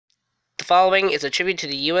The following is a tribute to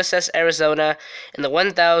the USS Arizona and the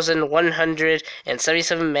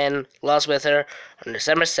 1,177 men lost with her on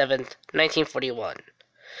December 7th, 1941,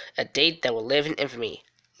 a date that will live in infamy.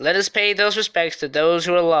 Let us pay those respects to those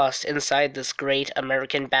who were lost inside this great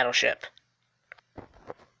American battleship.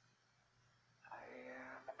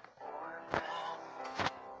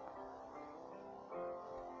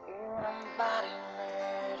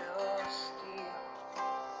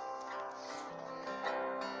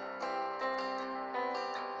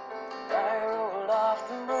 I rolled off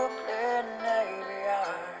the Brooklyn Navy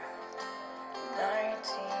Yard,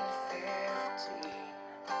 1915.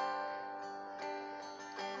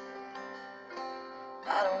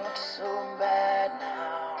 I don't look so bad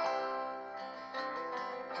now,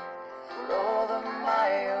 for all the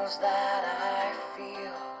miles that I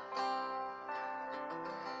feel.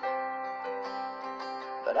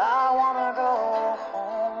 But I wanna go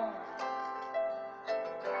home.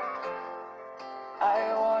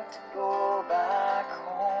 I want to go back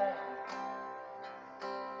home.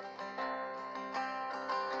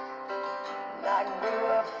 And I grew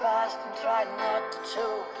up fast and tried not to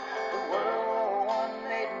choke. The World War I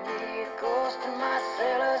made me a ghost, and my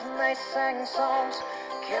sailors and they sang songs,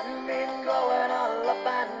 kept me going all up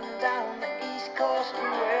and down the East Coast.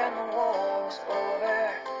 And when the war was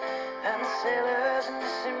over and the sailors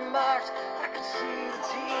disembarked, I could see the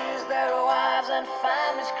tears their wives and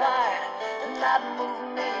families cried. And that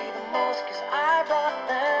moved me the most, 'cause I brought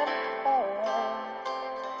them home.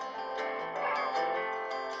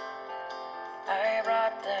 I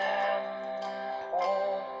brought them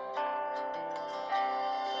home.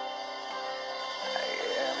 I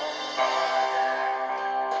am a mother.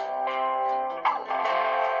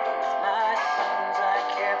 With my sons I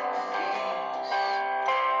kept the peace.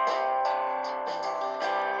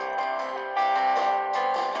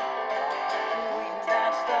 We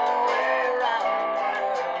danced our way around the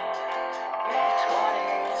world in the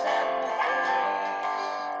 20s and the 30s.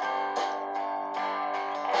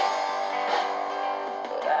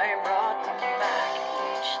 But I brought them back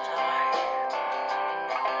each time.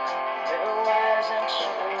 Their wives and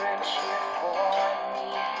children cheered for me,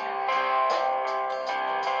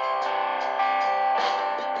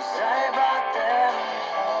 'cause I brought them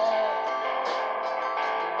home.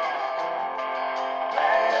 I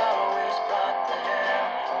always brought them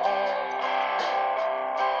home.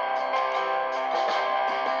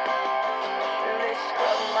 They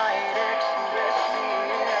scrubbed my decks and dressed me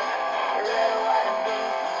in red, white, and blue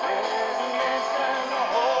for presidents, and the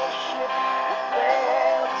whole ship would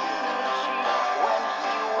sail to the chief when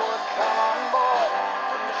he would come on board.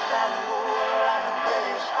 From Istanbul and the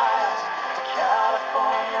British Isles to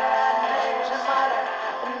California and Asia Minor,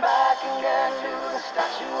 and back again to the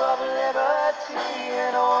Statue of Liberty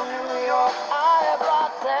in old New York. I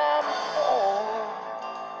brought them home.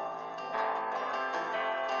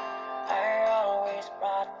 I always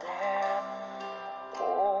brought them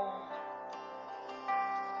home.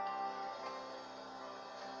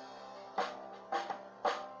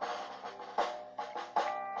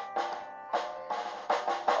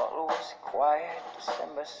 All was quiet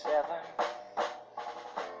December 7th,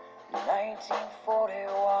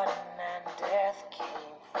 1941, and death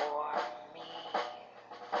came for me.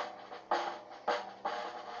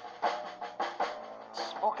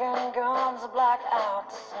 Smoke and guns blacked out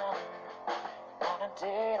the sun on a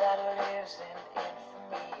day that lives in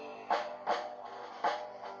infamy.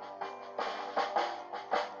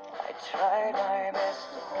 I tried my best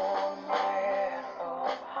to hold my head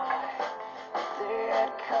up high, but they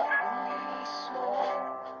had cut me so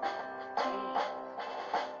deep.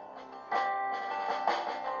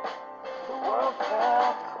 The world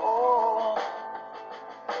felt cold.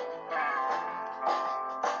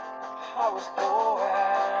 I was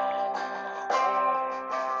going home.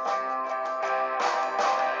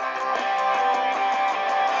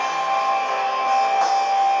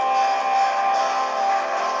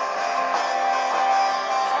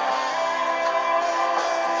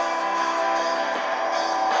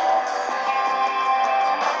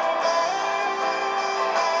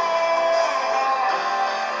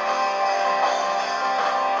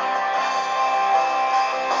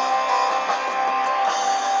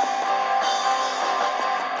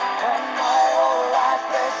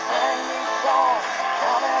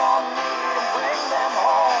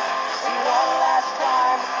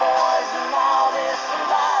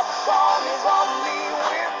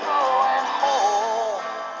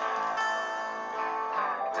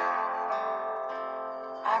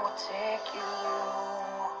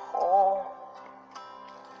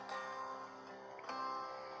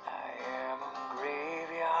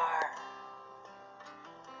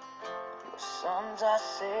 sons are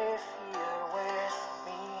safe here with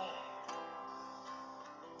me.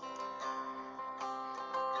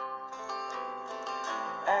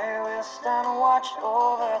 I will stand watch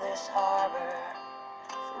over this harbor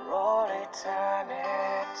for all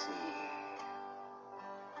eternity,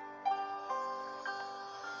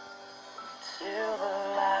 till the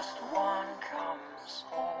last one comes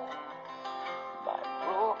home. My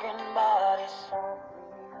broken body softly,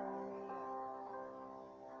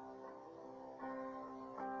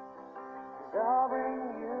 'cause I'll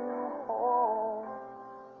bring you home.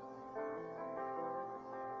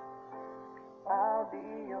 I'll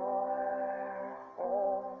be your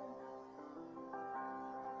home.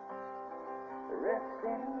 Rest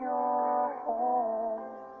in your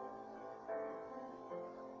home.